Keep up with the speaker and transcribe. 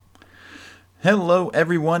Hello,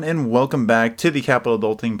 everyone, and welcome back to the Capital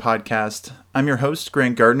Adulting Podcast. I'm your host,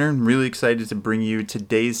 Grant Gardner. I'm really excited to bring you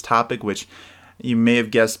today's topic, which you may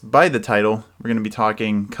have guessed by the title. We're going to be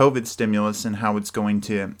talking COVID stimulus and how it's going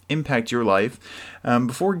to impact your life.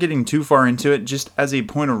 Before getting too far into it, just as a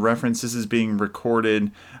point of reference, this is being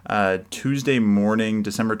recorded Tuesday morning,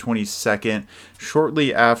 December 22nd,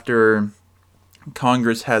 shortly after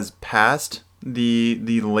Congress has passed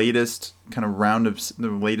the latest kind of round of the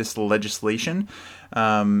latest legislation.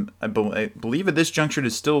 I believe at this juncture it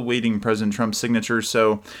is still awaiting President Trump's signature.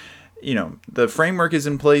 So, the framework is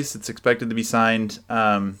in place. It's expected to be signed.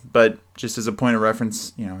 But just as a point of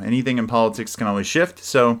reference, anything in politics can always shift.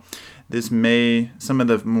 So some of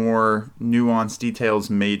the more nuanced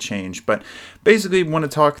details may change. But basically, want to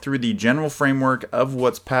talk through the general framework of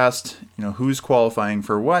what's passed, who's qualifying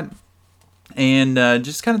for what, and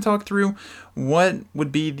just kind of talk through what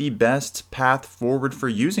would be the best path forward for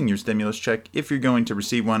using your stimulus check if you're going to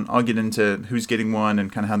receive one. I'll get into who's getting one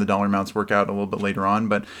and kind of how the dollar amounts work out a little bit later on,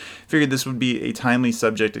 but figured this would be a timely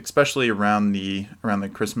subject, especially around the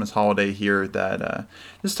Christmas holiday here, that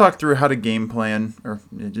just talk through how to game plan, or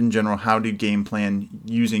in general, how to game plan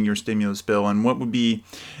using your stimulus bill and what would be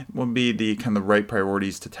the kind of right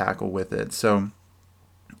priorities to tackle with it. So,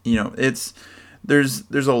 there's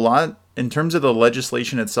a lot. In terms of the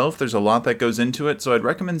legislation itself, there's a lot that goes into it, so I'd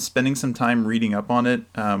recommend spending some time reading up on it.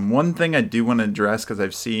 One thing I do want to address, because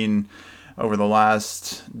I've seen over the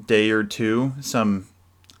last day or two I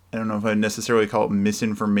don't know if I'd necessarily call it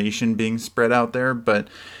misinformation being spread out there, but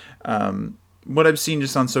what I've seen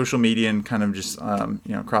just on social media and kind of just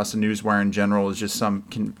across the newswire in general is just some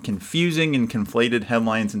confusing and conflated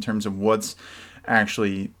headlines in terms of what's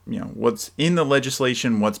actually, what's in the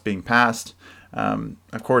legislation, what's being passed.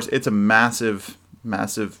 Of course, it's a massive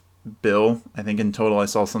bill. I think in total I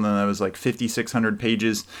saw something that was like 5,600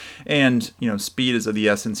 pages, and speed is of the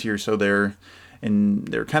essence here. So they're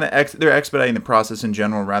expediting the process in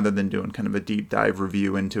general rather than doing kind of a deep dive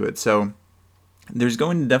review into it. So there's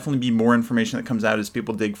going to definitely be more information that comes out as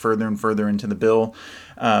people dig further and further into the bill.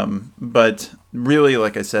 But really,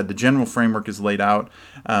 like I said, the general framework is laid out.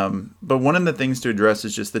 But one of the things to address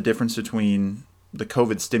is just the difference between the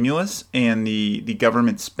COVID stimulus and the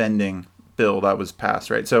government spending bill that was passed,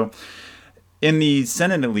 right? So in the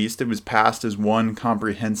Senate, at least, it was passed as one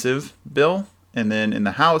comprehensive bill. And then in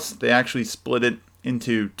the House, they actually split it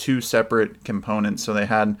into two separate components. So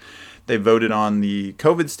they voted on the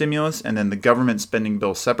COVID stimulus and then the government spending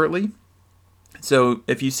bill separately. So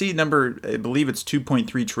if you see I believe it's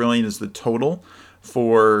 2.3 trillion is the total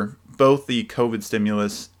for both the COVID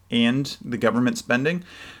stimulus and the government spending.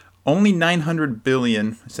 Only 900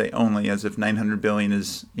 billion, I say only as if 900 billion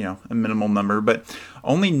is, a minimal number, but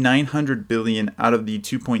only 900 billion out of the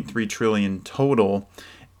 2.3 trillion total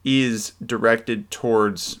is directed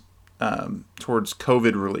towards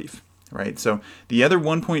COVID relief, right? So the other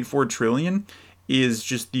 1.4 trillion is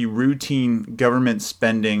just the routine government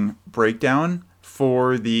spending breakdown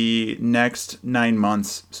for the next 9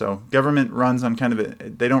 months. So government runs on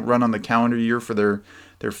they don't run on the calendar year for their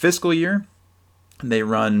fiscal year. They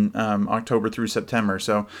run October through September.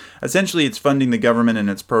 So essentially it's funding the government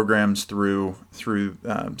and its programs through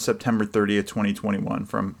September 30th, 2021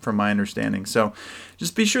 from my understanding. So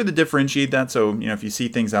just be sure to differentiate that. So, if you see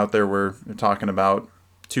things out there where they're talking about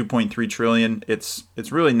 2.3 trillion, it's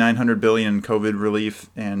really 900 billion in COVID relief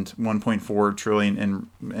and 1.4 trillion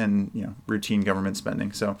in routine government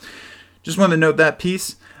spending. So just wanted to note that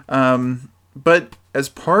piece. But as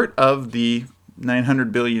part of the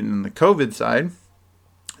 900 billion in the COVID side,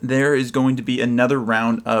 there is going to be another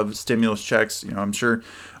round of stimulus checks. I'm sure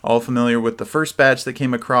all familiar with the first batch that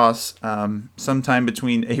came across sometime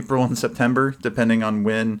between April and September, depending on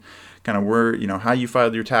when, kind of where, how you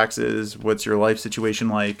filed your taxes, what's your life situation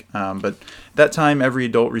like. But that time, every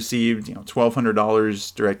adult received,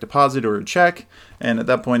 $1,200 direct deposit or a check. And at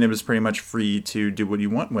that point, it was pretty much free to do what you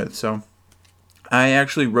want with. So I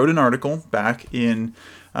actually wrote an article back in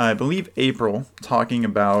I believe April, talking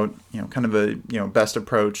about kind of a best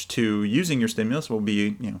approach to using your stimulus will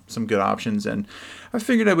be some good options, and I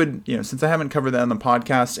figured I would since I haven't covered that on the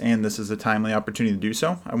podcast and this is a timely opportunity to do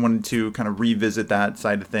so, I wanted to kind of revisit that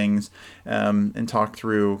side of things and talk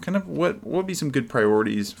through kind of what would be some good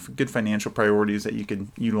priorities, good financial priorities that you could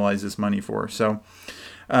utilize this money for. So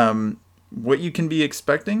what you can be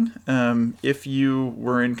expecting if you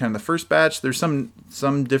were in kind of the first batch. There's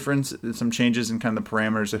some difference, some changes in kind of the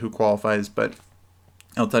parameters of who qualifies, but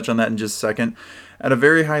I'll touch on that in just a second. At a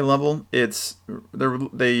very high level, they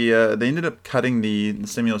ended up cutting the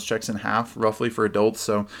stimulus checks in half, roughly, for adults.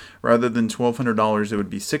 So rather than $1,200, it would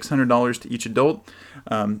be $600 to each adult.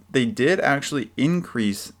 They did actually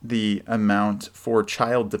increase the amount for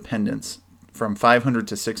child dependents from $500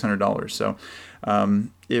 to $600. So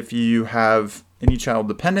if you have any child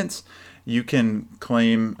dependents, you can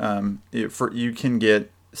claim you can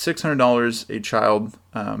get $600 a child,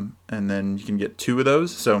 and then you can get two of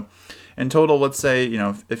those. So in total, let's say,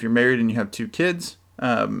 if you're married and you have two kids,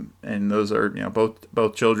 and those are,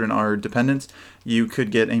 both children are dependents, you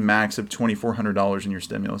could get a max of $2,400 in your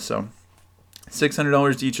stimulus. So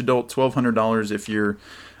 $600 to each adult, $1,200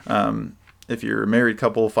 if you're a married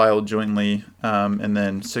couple filed jointly, and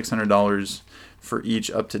then $600 for each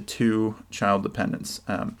up to two child dependents.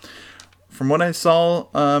 From what I saw,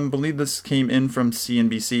 believe this came in from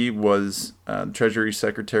CNBC, was Treasury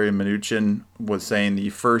Secretary Mnuchin was saying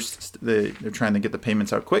they're trying to get the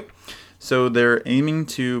payments out quick. So they're aiming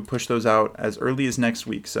to push those out as early as next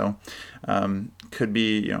week. So could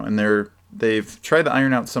be, and they've tried to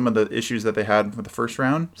iron out some of the issues that they had with the first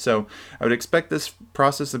round. So I would expect this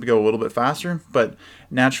process to go a little bit faster, but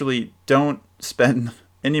naturally don't spend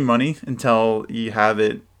any money until you have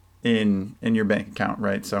it in your bank account,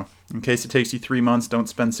 right? So in case it takes you 3 months, don't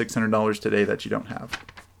spend $600 today that you don't have.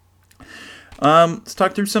 Let's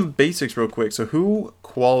talk through some basics real quick. So who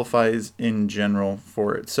qualifies in general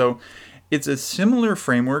for it? So it's a similar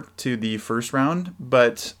framework to the first round,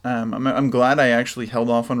 but I'm glad I actually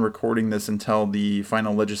held off on recording this until the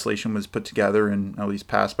final legislation was put together and at least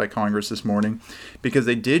passed by Congress this morning, because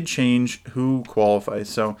they did change who qualifies.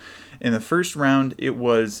 So in the first round, it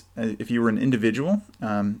was if you were an individual,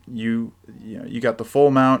 you got the full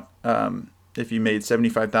amount if you made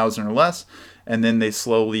 $75,000 or less, and then they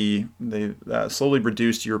slowly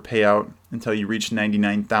reduced your payout until you reached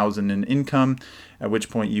 $99,000 in income, at which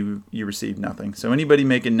point you received nothing. So anybody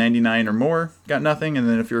making $99,000 or more got nothing, and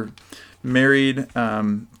then if you're married,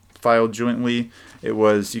 filed jointly, it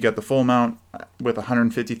was you got the full amount with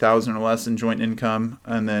 $150,000 or less in joint income,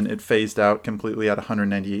 and then it phased out completely at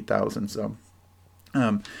 $198,000. So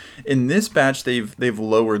in this batch, they've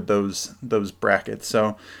lowered those brackets.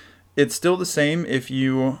 So it's still the same if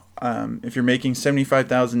you're making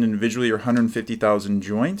 $75,000 individually or $150,000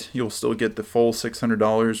 joint, you'll still get the full $600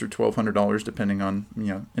 or $1,200 depending on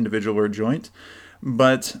individual or joint.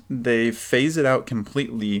 But they phase it out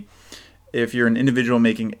completely if you're an individual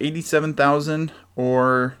making $87,000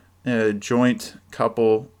 or a joint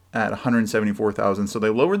couple at $174,000. So they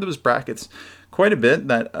lowered those brackets quite a bit.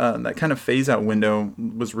 That kind of phase out window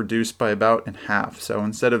was reduced by about in half. So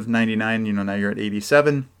instead of 99, now you're at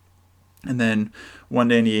 87. And then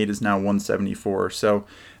 198 is now 174. So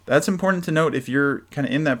that's important to note if you're kind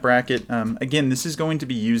of in that bracket. Again, this is going to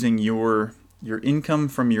be using your income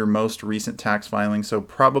from your most recent tax filing. So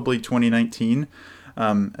probably 2019.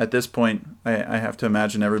 At this point, I have to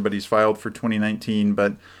imagine everybody's filed for 2019,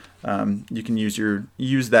 but you can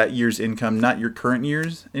use that year's income, not your current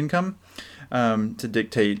year's income, to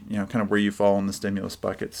dictate kind of where you fall in the stimulus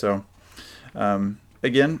bucket. So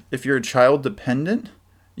again, if you're a child dependent,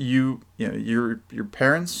 your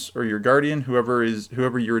parents or your guardian,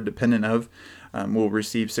 whoever you're a dependent of, will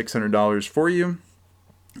receive $600 for you.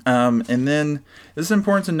 And then this is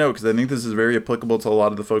important to note because I think this is very applicable to a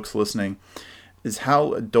lot of the folks listening, is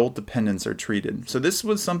how adult dependents are treated. So this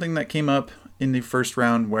was something that came up in the first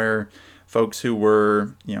round where folks who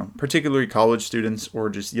were, particularly college students or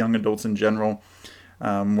just young adults in general,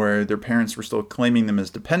 where their parents were still claiming them as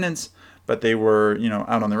dependents, but they were,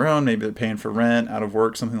 out on their own, maybe they're paying for rent, out of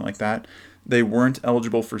work, something like that. They weren't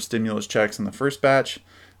eligible for stimulus checks in the first batch.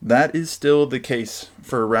 That is still the case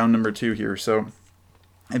for round number 2 here. So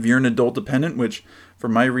if you're an adult dependent, which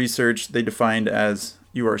from my research, they defined as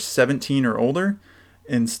you are 17 or older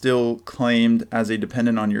and still claimed as a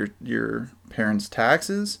dependent on your parents'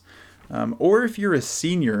 taxes, or if you're a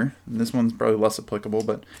senior, and this one's probably less applicable,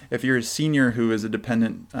 but if you're a senior who is a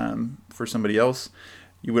dependent for somebody else,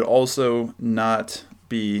 you would also not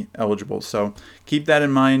be eligible. So keep that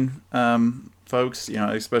in mind, folks,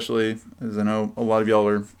 especially as I know a lot of y'all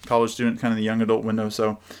are college student, kind of the young adult window.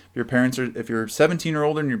 So if you're 17 or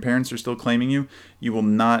older and your parents are still claiming you will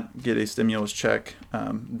not get a stimulus check.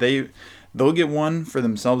 They'll get one for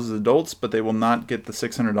themselves as adults, but they will not get the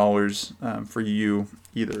 $600 for you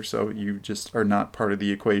either. So you just are not part of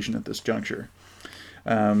the equation at this juncture.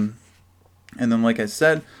 And then, like I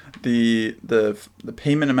said, the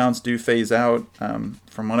payment amounts do phase out.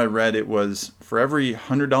 From what I read, it was for every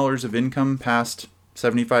 $100 of income past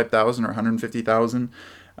 $75,000 or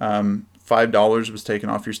 $150,000. $5 was taken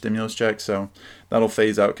off your stimulus check, so that'll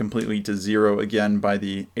phase out completely to zero again by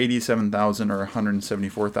the $87,000 or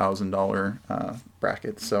 $174,000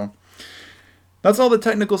 bracket. So that's all the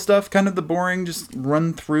technical stuff, kind of the boring, just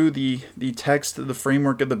run through the text, the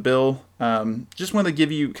framework of the bill. Just want to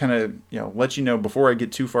give you kind of, let you know before I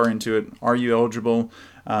get too far into it, are you eligible?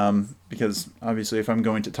 Because obviously if I'm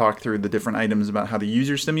going to talk through the different items about how to use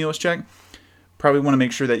your stimulus check, probably want to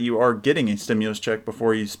make sure that you are getting a stimulus check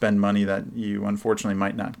before you spend money that you unfortunately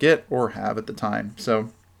might not get or have at the time. So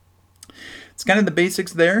it's kind of the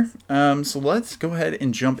basics there. So let's go ahead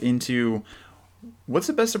and jump into what's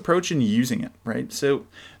the best approach in using it, right? So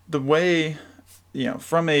the way,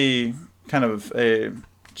 from a kind of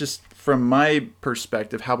just from my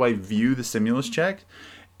perspective, how I view the stimulus check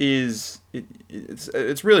is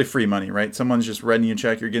it's really free money, right? Someone's just writing you a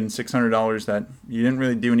check, you're getting $600 that you didn't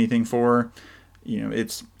really do anything for.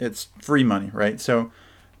 It's free money, right? So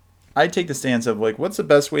I take the stance of what's the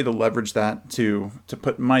best way to leverage that to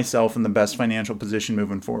put myself in the best financial position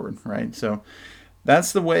moving forward, right? So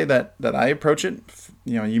that's the way that I approach it.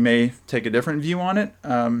 You may take a different view on it,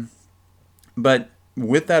 but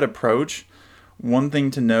with that approach, one thing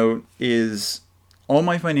to note is all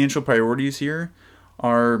my financial priorities here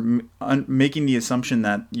are making the assumption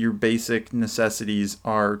that your basic necessities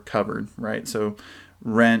are covered, right? So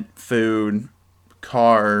rent, food,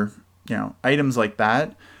 car, items like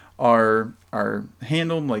that are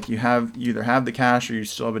handled. Like you either have the cash or you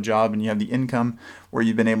still have a job and you have the income where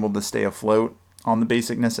you've been able to stay afloat on the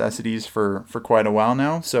basic necessities for quite a while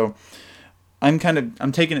now. So I'm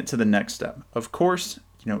taking it to the next step. Of course,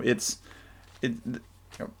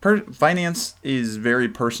 finance is very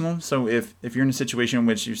personal. So if you're in a situation in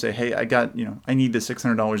which you say, hey, I need the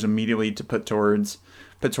 $600 immediately to put towards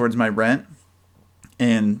my rent,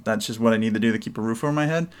 and that's just what I need to do to keep a roof over my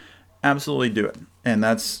head, absolutely do it. And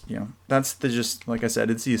that's just, like I said,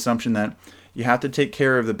 it's the assumption that you have to take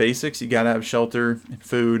care of the basics. You got to have shelter and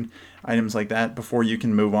food, items like that before you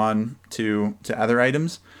can move on to other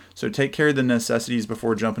items. So take care of the necessities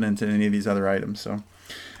before jumping into any of these other items. So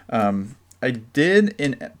I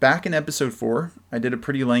did back in episode 4, I did a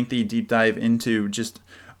pretty lengthy deep dive into just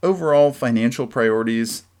overall financial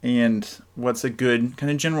priorities and what's a good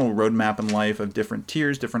kind of general roadmap in life of different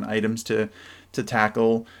tiers, different items to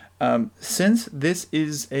tackle. Since this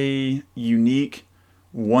is a unique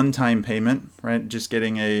one-time payment, right? Just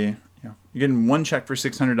getting you're getting one check for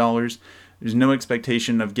 $600. There's no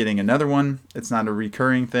expectation of getting another one. It's not a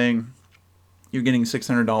recurring thing. You're getting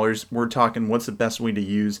 $600. We're talking what's the best way to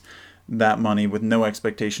use that money with no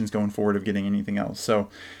expectations going forward of getting anything else. So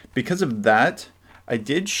because of that, I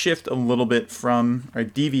did shift a little bit I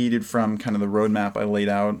deviated from kind of the roadmap I laid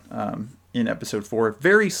out in episode 4,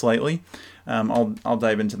 very slightly. I'll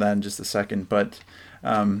dive into that in just a second. But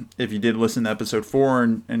if you did listen to episode 4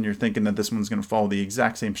 and you're thinking that this one's going to follow the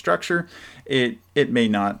exact same structure, it may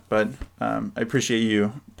not. But I appreciate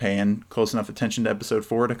you paying close enough attention to episode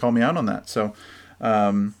 4 to call me out on that. So,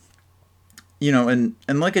 and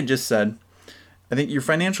like I just said, I think your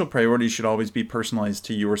financial priorities should always be personalized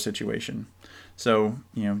to your situation. So,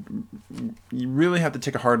 you really have to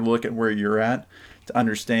take a hard look at where you're at to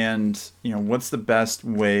understand, what's the best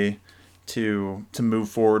way to move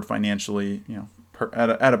forward financially,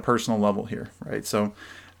 at a personal level here, right? So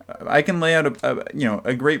I can lay out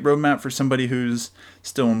a great roadmap for somebody who's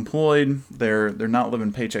still employed. They're not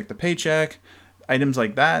living paycheck to paycheck, items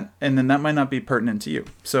like that, and then that might not be pertinent to you.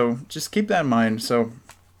 So just keep that in mind. So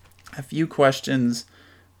a few questions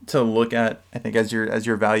to look at, I think, as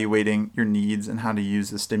you're evaluating your needs and how to use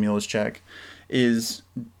the stimulus check is,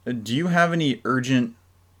 do you have any urgent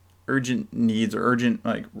needs or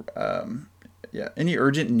any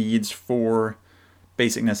urgent needs for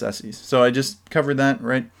basic necessities? So I just covered that,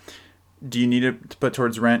 right? Do you need it to put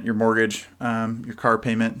towards rent, your mortgage, your car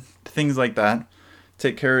payment, things like that?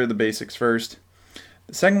 Take care of the basics first.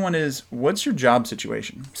 The second one is, what's your job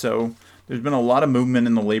situation? So there's been a lot of movement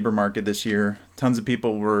in the labor market this year. Tons of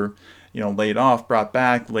people were, laid off, brought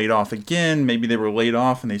back, laid off again. Maybe they were laid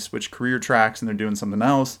off and they switched career tracks and they're doing something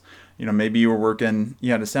else. Maybe you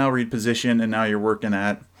had a salaried position and now you're working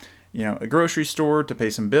at, a grocery store to pay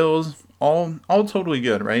some bills. All totally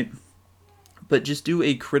good, right? But just do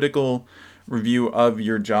a critical review of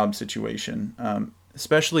your job situation,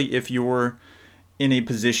 especially if you're in a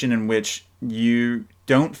position in which you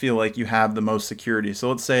don't feel like you have the most security.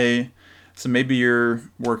 So maybe you're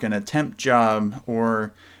working a temp job,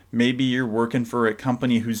 or maybe you're working for a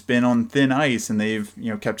company who's been on thin ice and they've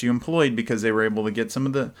kept you employed because they were able to get some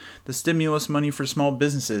of the stimulus money for small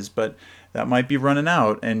businesses, but that might be running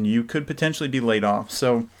out and you could potentially be laid off.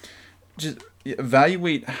 So just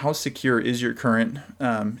evaluate how secure is your current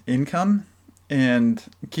income, and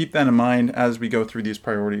keep that in mind as we go through these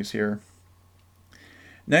priorities here.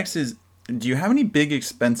 Next is, do you have any big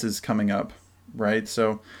expenses coming up, right?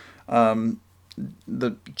 So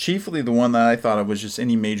chiefly the one that I thought of was just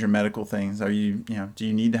any major medical things. Do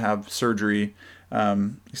you need to have surgery?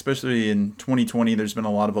 Especially in 2020, there's been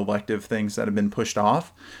a lot of elective things that have been pushed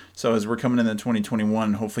off. So as we're coming into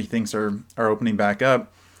 2021, hopefully things are opening back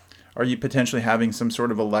up. Are you potentially having some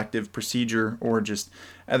sort of elective procedure or just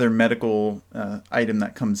other medical item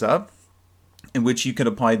that comes up, in which you could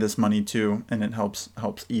apply this money to, and it helps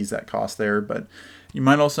ease that cost there? But you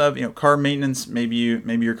might also have car maintenance. Maybe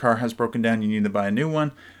your car has broken down, you need to buy a new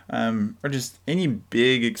one, or just any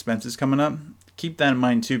big expenses coming up. Keep that in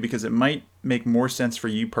mind too, because it might make more sense for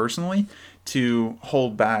you personally to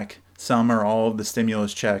hold back some or all of the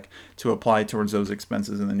stimulus check to apply towards those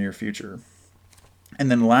expenses in the near future. And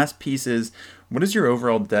then the last piece is, what does your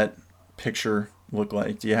overall debt picture look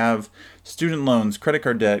like? Do you have student loans, credit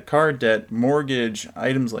card debt, car debt, mortgage,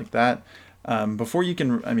 items like that? Before you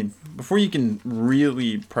can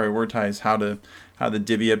really prioritize how to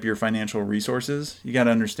divvy up your financial resources, you got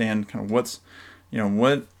to understand kind of what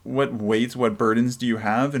weights, what burdens do you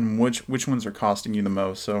have, and which ones are costing you the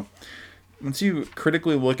most. So once you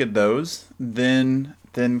critically look at those, then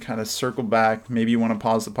kind of circle back. Maybe you want to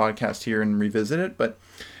pause the podcast here and revisit it, but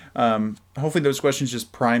hopefully those questions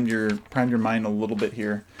just primed your mind a little bit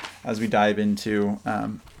here as we dive into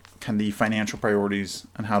kind of the financial priorities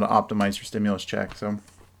and how to optimize your stimulus check. So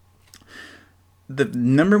the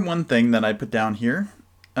number one thing that I put down here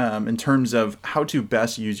in terms of how to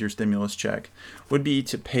best use your stimulus check would be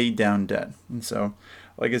to pay down debt. And so,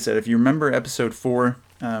 like I said, if you remember episode 4,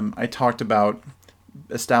 I talked about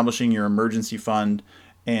establishing your emergency fund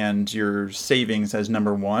and your savings as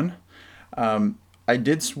number one. I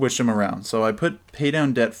did switch them around. So I put pay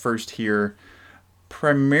down debt first here,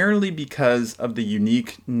 primarily because of the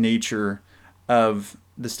unique nature of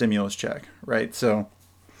the stimulus check, right? So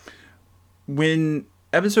when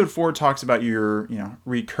episode 4 talks about your,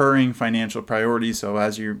 recurring financial priorities, so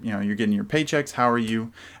as you're getting your paychecks, how are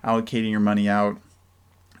you allocating your money out?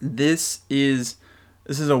 This is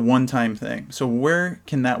a one-time thing. So where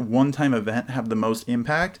can that one-time event have the most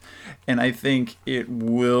impact? And I think it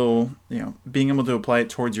will, being able to apply it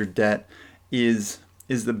towards your debt is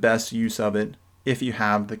the best use of it if you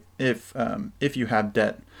have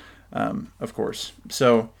debt, of course.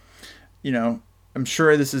 So, I'm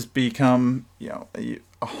sure this has become, a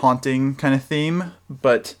haunting kind of theme,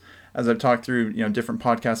 but as I've talked through, different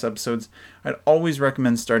podcast episodes, I'd always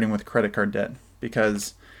recommend starting with credit card debt,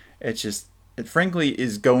 because it frankly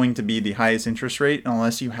is going to be the highest interest rate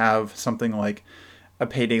unless you have something like a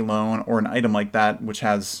payday loan or an item like that, which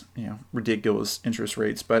has, ridiculous interest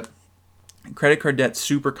rates. But credit card debt's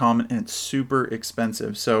super common and it's super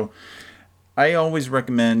expensive. So I always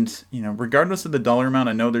recommend, regardless of the dollar amount,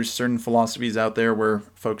 I know there's certain philosophies out there where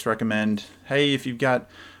folks recommend, hey, if you've got,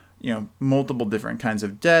 multiple different kinds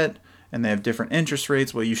of debt and they have different interest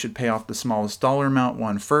rates, well, you should pay off the smallest dollar amount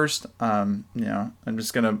one first. I'm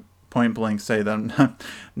just going to point blank say that I'm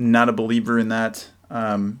not a believer in that,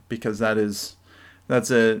 because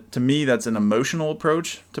to me, that's an emotional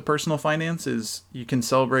approach to personal finance. Is you can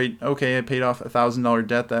celebrate, okay, I paid off $1,000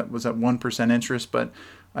 debt that was at 1% interest, but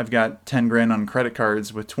I've got 10 grand on credit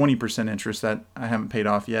cards with 20% interest that I haven't paid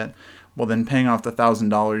off yet. Well, then paying off the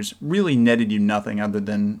 $1,000 really netted you nothing other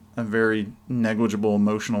than a very negligible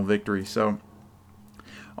emotional victory. So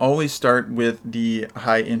always start with the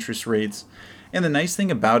high interest rates. And the nice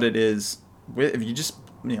thing about it is, if you just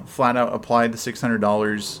flat out apply the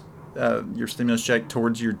 $600, your stimulus check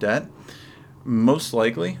towards your debt, most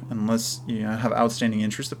likely, unless you have outstanding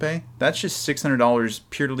interest to pay, that's just $600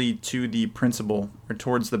 purely to the principal or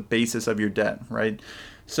towards the basis of your debt, right?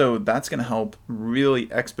 So that's going to help really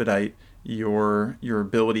expedite your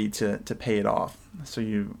ability to pay it off.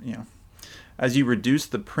 So as you reduce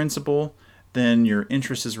the principal, then your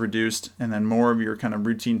interest is reduced, and then more of your kind of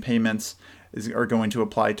routine payments are going to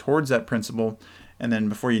apply towards that principal. And then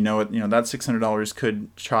before you know it, that $600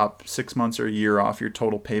 could chop 6 months or a year off your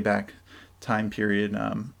total payback time period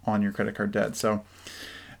on your credit card debt. So,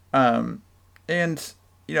 I've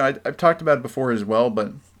talked about it before as well,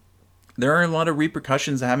 but there are a lot of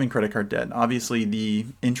repercussions to having credit card debt. Obviously, the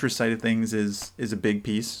interest side of things is a big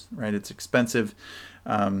piece, right? It's expensive,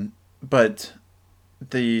 but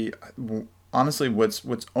honestly,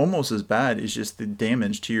 what's almost as bad is just the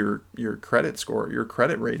damage to your credit score, your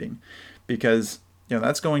credit rating, because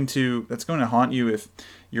that's going to haunt you if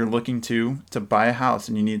you're looking to buy a house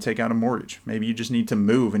and you need to take out a mortgage. Maybe you just need to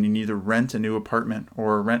move and you need to rent a new apartment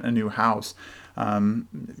or rent a new house.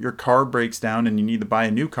 Your car breaks down and you need to buy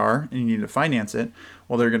a new car and you need to finance it.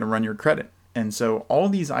 Well, they're going to run your credit. And so all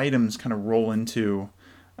these items kind of roll into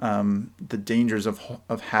the dangers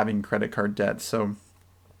of having credit card debt. So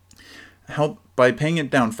help by paying it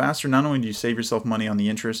down faster. Not only do you save yourself money on the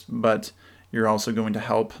interest, but you're also going to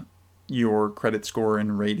help your credit score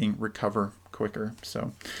and rating recover quicker.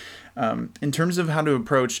 So in terms of how to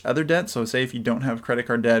approach other debt, so say if you don't have credit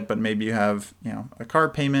card debt, but maybe you have a car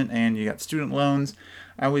payment and you got student loans,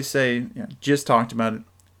 I always say, just talked about it,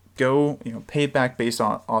 go pay it back based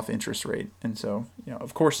off interest rate. And so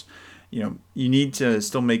of course you need to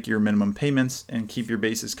still make your minimum payments and keep your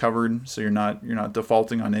bases covered, so you're not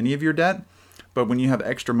defaulting on any of your debt. But when you have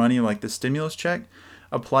extra money like the stimulus check,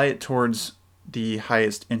 apply it towards the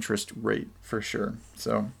highest interest rate for sure.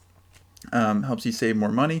 So helps you save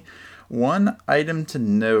more money. One item to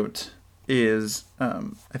note is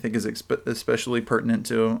I think is especially pertinent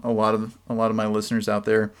to a lot of my listeners out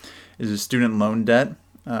there is a student loan debt.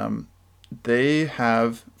 They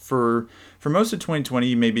have for most of 2020,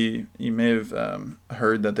 you may have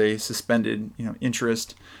heard that they suspended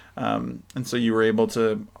interest, and so you were able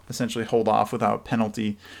to essentially hold off without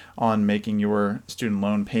penalty on making your student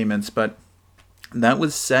loan payments. But that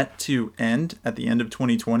was set to end at the end of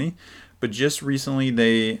 2020. But just recently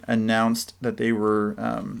they announced that they were,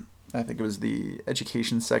 I think it was the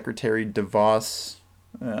Education Secretary DeVos,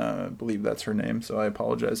 I believe that's her name, so I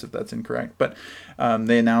apologize if that's incorrect. But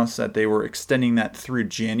they announced that they were extending that through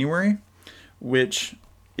January, which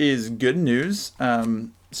is good news.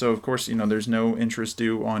 So of course, there's no interest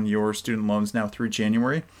due on your student loans now through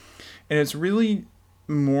January. And it's really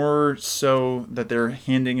more so that they're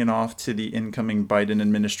handing it off to the incoming Biden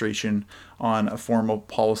administration on a formal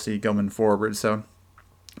policy going forward. So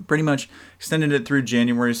pretty much extended it through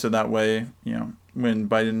January, so that way, when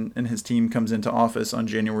Biden and his team comes into office on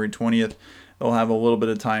January 20th, they'll have a little bit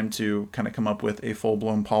of time to kind of come up with a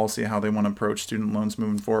full-blown policy how they want to approach student loans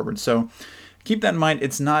moving forward. So keep that in mind.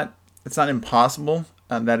 It's not impossible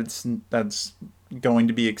that's going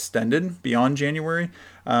to be extended beyond January.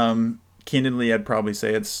 Candidly, I'd probably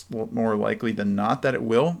say it's more likely than not that it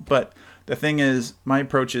will. But the thing is, my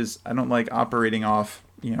approach is I don't like operating off,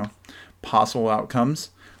 possible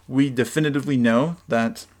outcomes. We definitively know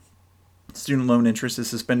that student loan interest is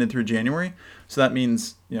suspended through January. So that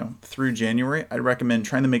means, through January, I recommend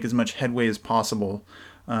trying to make as much headway as possible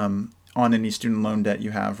on any student loan debt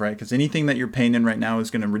you have, right? Because anything that you're paying in right now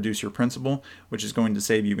is going to reduce your principal, which is going to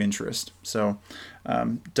save you interest. So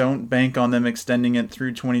don't bank on them extending it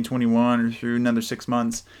through 2021 or through another 6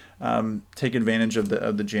 months. Take advantage of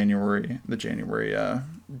the January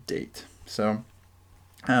date. So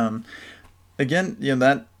again,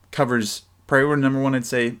 that covers priority number one. I'd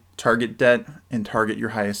say target debt and target your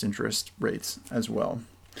highest interest rates as well.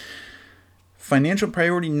 Financial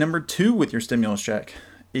priority number two with your stimulus check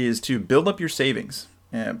is to build up your savings,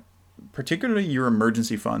 particularly your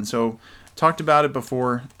emergency fund. So talked about it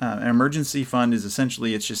before. An emergency fund is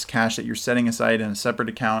essentially, it's just cash that you're setting aside in a separate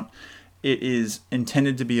account. It is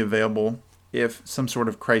intended to be available if some sort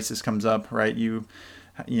of crisis comes up, right? You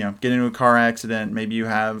get into a car accident, maybe you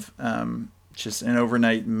have just an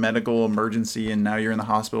overnight medical emergency and now you're in the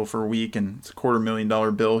hospital for a week and it's a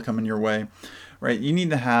 $250,000 bill coming your way, right? You need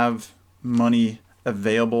to have money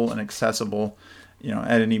available and accessible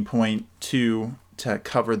at any point to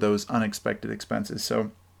cover those unexpected expenses.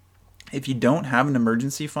 So if you don't have an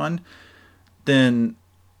emergency fund, then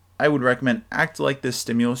I would recommend act like this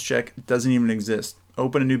stimulus check doesn't even exist.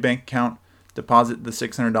 Open a new bank account, deposit the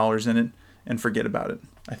 $600 in it, and forget about it.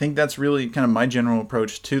 I think that's really kind of my general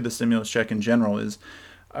approach to the stimulus check in general is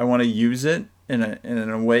I want to use it in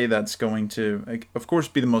a way that's going to, of course,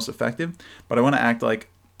 be the most effective, but I want to act like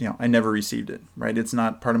I never received it, right? It's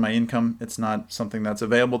not part of my income. It's not something that's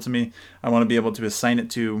available to me. I want to be able to assign it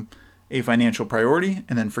to a financial priority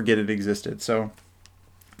and then forget it existed. So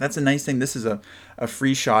that's a nice thing. This is a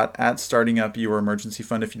free shot at starting up your emergency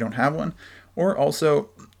fund if you don't have one, or also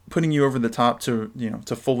putting you over the top to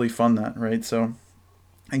fully fund that, right? So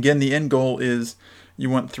again, the end goal is you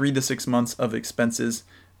want 3 to 6 months of expenses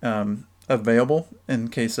available in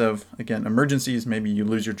case of, again, emergencies. Maybe you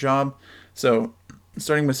lose your job. So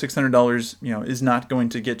starting with $600, is not going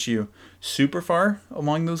to get you super far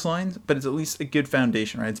along those lines, but it's at least a good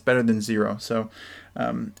foundation, right? It's better than zero. So,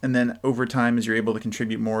 and then over time, as you're able to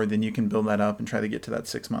contribute more, then you can build that up and try to get to that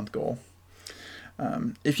 6-month goal.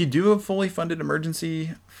 If you do a fully funded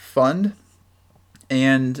emergency fund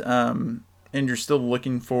and and you're still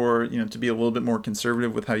looking for, to be a little bit more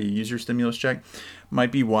conservative with how you use your stimulus check,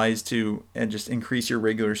 might be wise to just increase your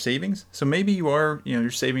regular savings. So maybe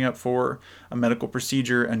you're saving up for a medical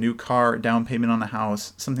procedure, a new car, down payment on a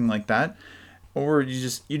house, something like that. Or you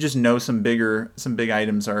just know some big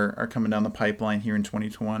items are coming down the pipeline here in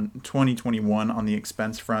 2021 on the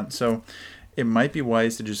expense front. So it might be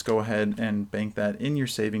wise to just go ahead and bank that in your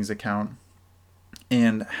savings account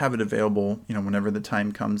and have it available, whenever the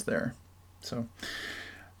time comes there. So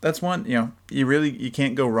that's one, you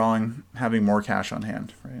can't go wrong having more cash on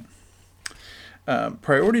hand, right?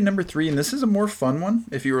 Priority number 3, and this is a more fun one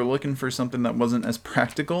if you were looking for something that wasn't as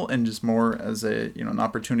practical and just more as an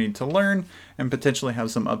opportunity to learn and potentially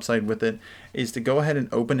have some upside with it, is to go ahead and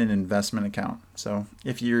open an investment account. So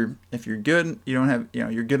if you're good, you don't have,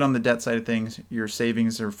 you're good on the debt side of things, your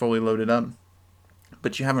savings are fully loaded up,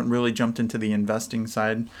 but you haven't really jumped into the investing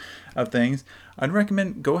side of things, I'd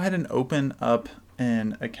recommend go ahead and open up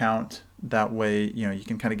an account. That way, you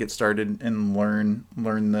can kind of get started and learn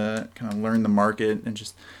the market and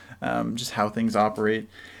just how things operate.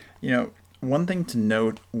 One thing to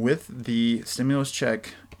note with the stimulus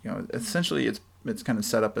check, essentially it's kind of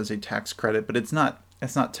set up as a tax credit, but it's not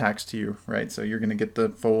taxed to you, right? So you're going to get the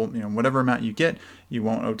full, whatever amount you get, you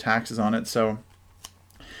won't owe taxes on it. So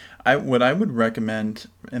what I would recommend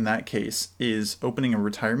in that case is opening a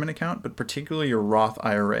retirement account, but particularly a Roth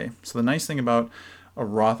IRA. So the nice thing about a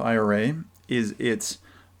Roth IRA is it's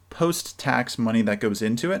post-tax money that goes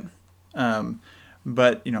into it.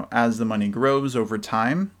 But as the money grows over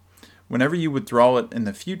time, whenever you withdraw it in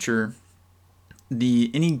the future,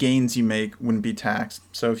 any gains you make wouldn't be taxed.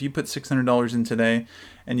 So if you put $600 in today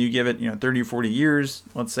and you give it 30 or 40 years,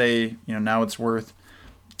 let's say now it's worth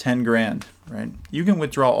 10 grand, right? You can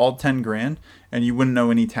withdraw all 10 grand and you wouldn't owe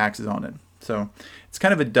any taxes on it. So it's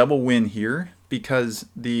kind of a double win here because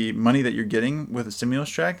the money that you're getting with a stimulus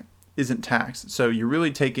check isn't taxed. So you're really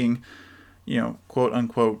taking, quote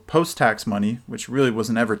unquote post-tax money, which really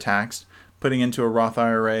wasn't ever taxed, putting into a Roth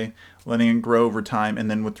IRA, letting it grow over time, and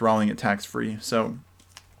then withdrawing it tax-free. So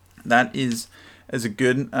that is a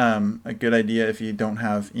good idea if you don't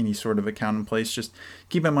have any sort of account in place. Just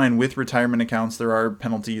keep in mind with retirement accounts, there are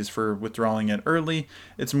penalties for withdrawing it early.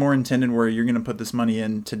 It's more intended where you're going to put this money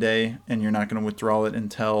in today and you're not going to withdraw it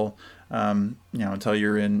until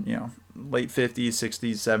you're in, late 50s,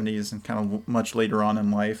 60s, 70s, and kind of much later on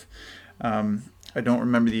in life. I don't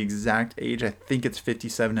remember the exact age. I think it's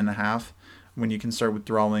 57 and a half when you can start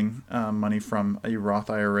withdrawing money from a Roth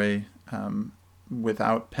IRA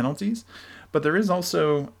without penalties. But there is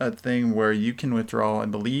also a thing where you can withdraw, I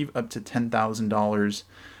believe, up to $10,000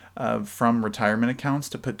 from retirement accounts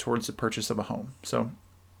to put towards the purchase of a home. So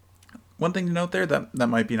one thing to note there, that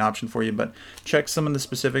might be an option for you, but check some of the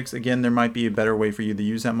specifics. Again, there might be a better way for you to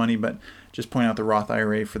use that money, but just point out the Roth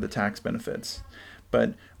IRA for the tax benefits.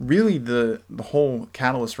 But really the whole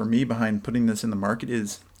catalyst for me behind putting this in the market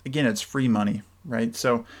is, again, it's free money, right?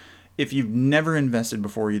 So if you've never invested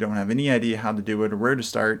before, you don't have any idea how to do it or where to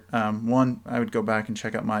start, one, I would go back and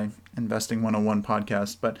check out my Investing 101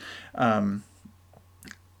 podcast. But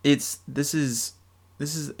this is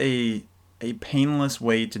a painless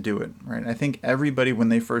way to do it, right? I think everybody, when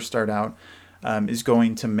they first start out, is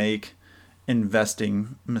going to make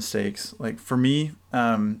investing mistakes. Like for me,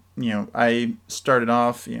 I started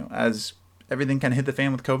off, as everything kind of hit the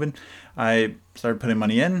fan with COVID, I started putting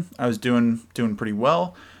money in. I was doing pretty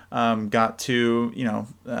well. Got to,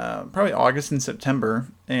 probably August and September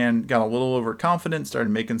and got a little overconfident, started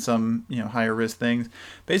making some, higher risk things,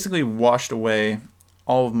 basically washed away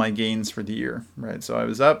all of my gains for the year, right? So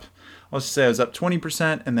let's just say I was up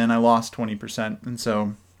 20% and then I lost 20%. And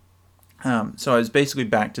so I was basically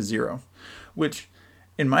back to zero, which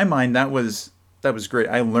in my mind, that was great.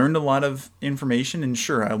 I learned a lot of information and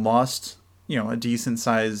sure, I lost, a decent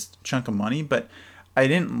sized chunk of money, but I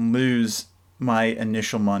didn't lose my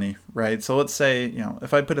initial money, right? So let's say,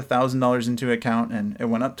 if I put $1,000 into an account and it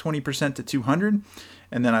went up 20% to 200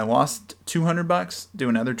 and then I lost $200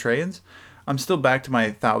 doing other trades, I'm still back to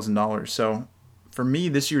my $1,000. So for me,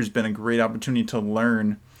 this year's been a great opportunity to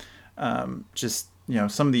learn some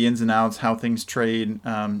of the ins and outs, how things trade,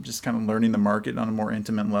 just kind of learning the market on a more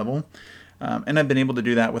intimate level. And I've been able to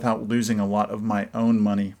do that without losing a lot of my own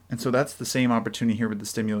money. And so that's the same opportunity here with the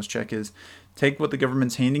stimulus check is take what the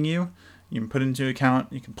government's handing you, you can put it into an account,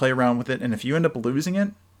 you can play around with it. And if you end up losing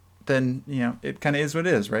it, then, it kind of is what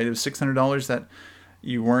it is, right? It was $600 that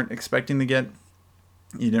you weren't expecting to get.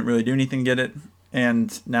 You didn't really do anything to get it.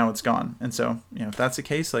 And now it's gone. And so, if that's the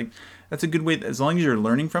case, like that's a good way, as long as you're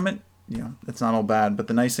learning from it, it's not all bad. But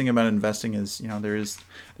the nice thing about investing is,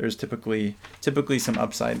 there's typically some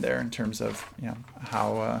upside there in terms of,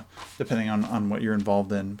 how, depending on what you're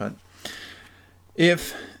involved in. But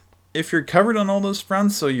if you're covered on all those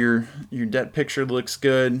fronts, so your debt picture looks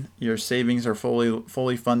good, your savings are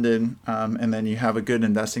fully funded, and then you have a good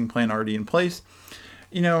investing plan already in place,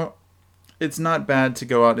 it's not bad to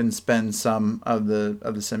go out and spend some of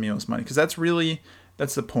the stimulus money, because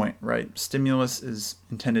that's the point, right? Stimulus is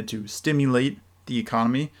intended to stimulate the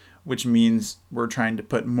economy, which means we're trying to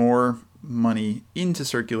put more money into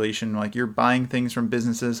circulation. Like, you're buying things from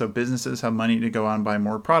businesses, so businesses have money to go out and buy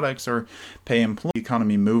more products or pay employees. The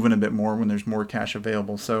economy moving a bit more when there's more cash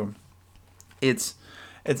available. So it's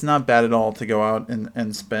not bad at all to go out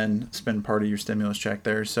and spend part of your stimulus check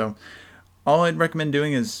there. So all I'd recommend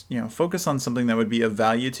doing is, focus on something that would be of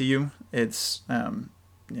value to you. It's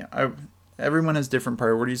everyone has different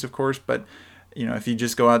priorities, of course, but if you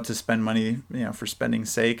just go out to spend money, for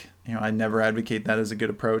spending's sake, I never advocate that as a good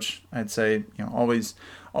approach. I'd say, always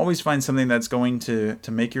find something that's going to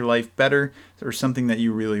make your life better, or something that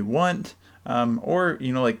you really want. Or,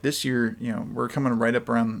 like this year, we're coming right up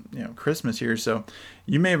around, Christmas here. So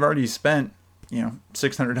you may have already spent,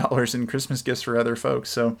 $600 in Christmas gifts for other folks.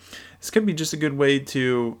 So this could be just a good way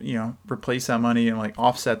to, replace that money and like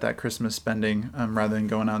offset that Christmas spending, rather than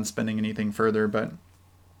going out and spending anything further. But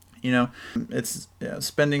it's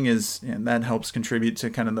spending that helps contribute to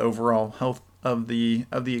kind of the overall health of the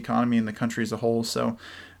economy and the country as a whole. So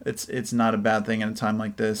it's not a bad thing at a time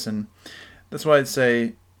like this, and that's why I'd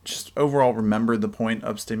say just overall remember the point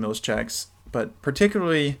of stimulus checks, but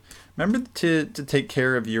particularly remember to take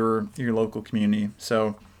care of your local community.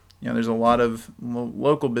 So there's a lot of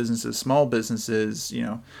local businesses, small businesses,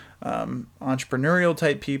 entrepreneurial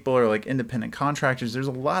type people, or like independent contractors. There's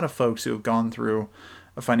a lot of folks who have gone through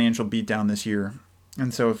a financial beatdown this year.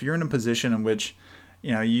 And so if you're in a position in which,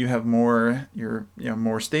 you have you're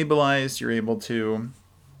more stabilized, you're able to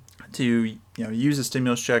use a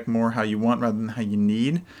stimulus check more how you want rather than how you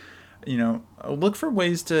need, look for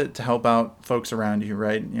ways to help out folks around you,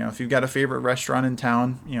 right? If you've got a favorite restaurant in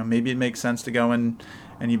town, maybe it makes sense to go in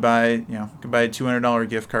and you buy a $200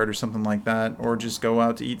 gift card or something like that, or just go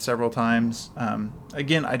out to eat several times.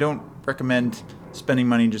 Again, I don't recommend spending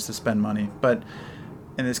money just to spend money, but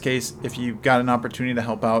in this case, if you've got an opportunity to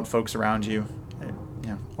help out folks around you,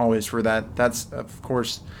 always for that. That's, of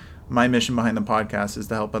course, my mission behind the podcast is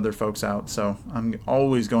to help other folks out. So I'm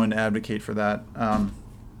always going to advocate for that.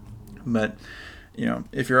 But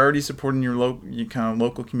if you're already supporting your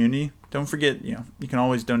local community, don't forget, you can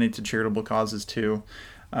always donate to charitable causes too.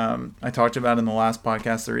 I talked about in the last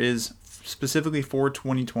podcast, there is specifically for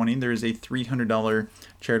 2020, there is a $300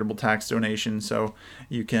 charitable tax donation. So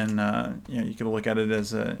you can, you can look at it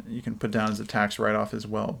as you can put down as a tax write-off as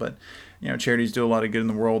well. But, charities do a lot of good in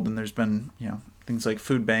the world, and there's been, things like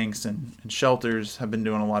food banks and shelters have been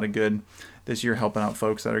doing a lot of good this year, helping out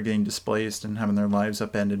folks that are getting displaced and having their lives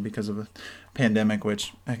upended because of a pandemic,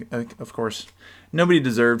 which, of course, nobody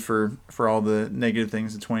deserved for all the negative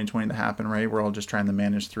things in 2020 that happened, right? We're all just trying to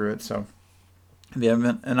manage through it. So if you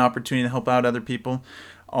have an opportunity to help out other people,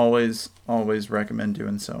 always recommend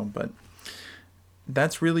doing so. But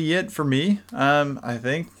that's really it for me. I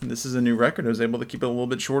think this is a new record. I was able to keep it a little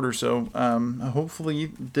bit shorter. So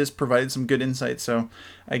hopefully this provided some good insight. So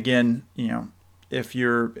again, if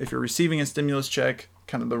you're receiving a stimulus check,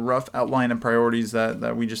 kind of the rough outline and priorities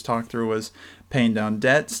that we just talked through was paying down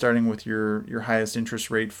debt, starting with your highest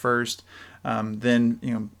interest rate first,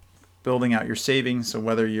 then building out your savings. So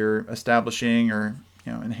whether you're establishing or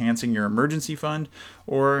enhancing your emergency fund,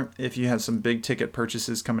 or if you have some big ticket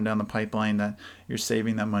purchases coming down the pipeline, that you're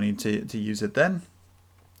saving that money to use it then.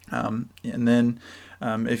 And then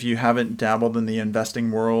if you haven't dabbled in the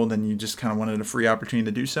investing world and you just kind of wanted a free opportunity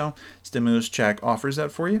to do so, Stimulus Check offers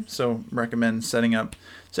that for you. So recommend setting up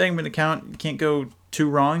an account. You can't go too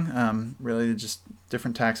wrong. Really just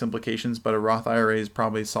different tax implications, but a Roth IRA is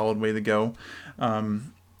probably a solid way to go.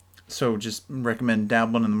 So just recommend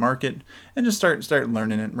dabbling in the market and just start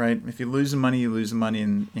learning it, right? If you lose the money, you lose the money,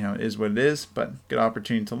 and it is what it is, but good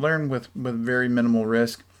opportunity to learn with very minimal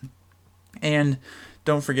risk. And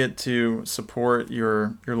don't forget to support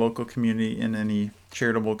your local community in any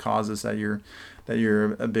charitable causes that you're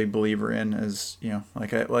a big believer in. As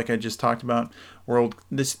like I just talked about,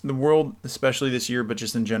 the world, especially this year, but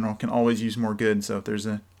just in general, can always use more good. So if there's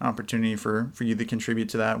an opportunity for you to contribute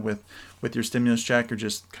to that with your stimulus check, or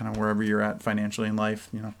just kind of wherever you're at financially in life,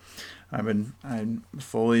 I'd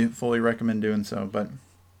fully recommend doing so. But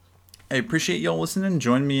I appreciate y'all listening,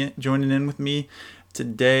 joining in with me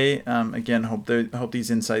today. Again, hope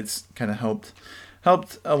these insights kind of helped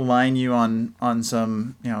helped align you on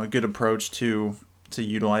some, a good approach to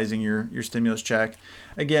utilizing your stimulus check.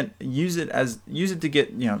 Again, use it to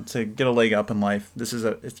get, to get a leg up in life. This is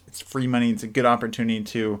it's free money. It's a good opportunity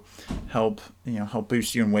to help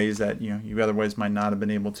boost you in ways that you otherwise might not have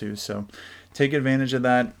been able to. So take advantage of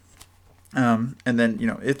that. And then,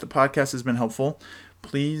 if the podcast has been helpful,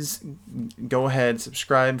 please go ahead,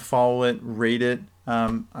 subscribe, follow it, rate it.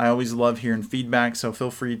 I always love hearing feedback, so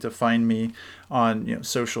feel free to find me on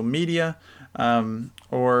social media,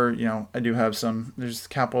 or I do have there's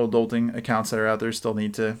Capital Adulting accounts that are out there. Still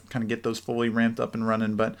need to kind of get those fully ramped up and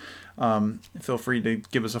running, but feel free to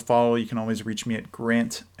give us a follow. You can always reach me at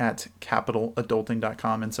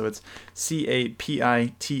grant@capitaladulting.com, and so it's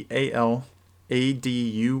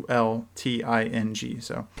CAPITALADULTING.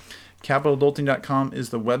 So capitaladulting.com is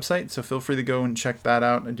the website, so feel free to go and check that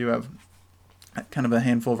out. I do have kind of a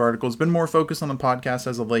handful of articles. Been more focused on the podcast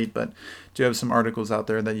as of late, but do have some articles out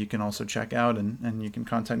there that you can also check out, and you can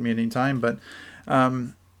contact me at any time. But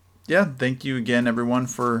thank you again, everyone,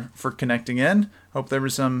 for connecting in. Hope there were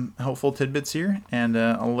some helpful tidbits here, and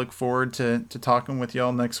I'll look forward to talking with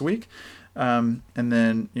y'all next week. And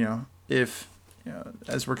then, if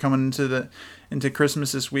as we're coming into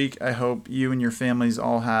Christmas this week, I hope you and your families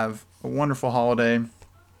all have a wonderful holiday,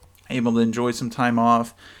 able to enjoy some time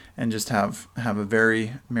off, and just have a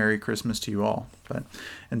very Merry Christmas to you all. But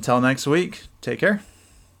until next week, take care.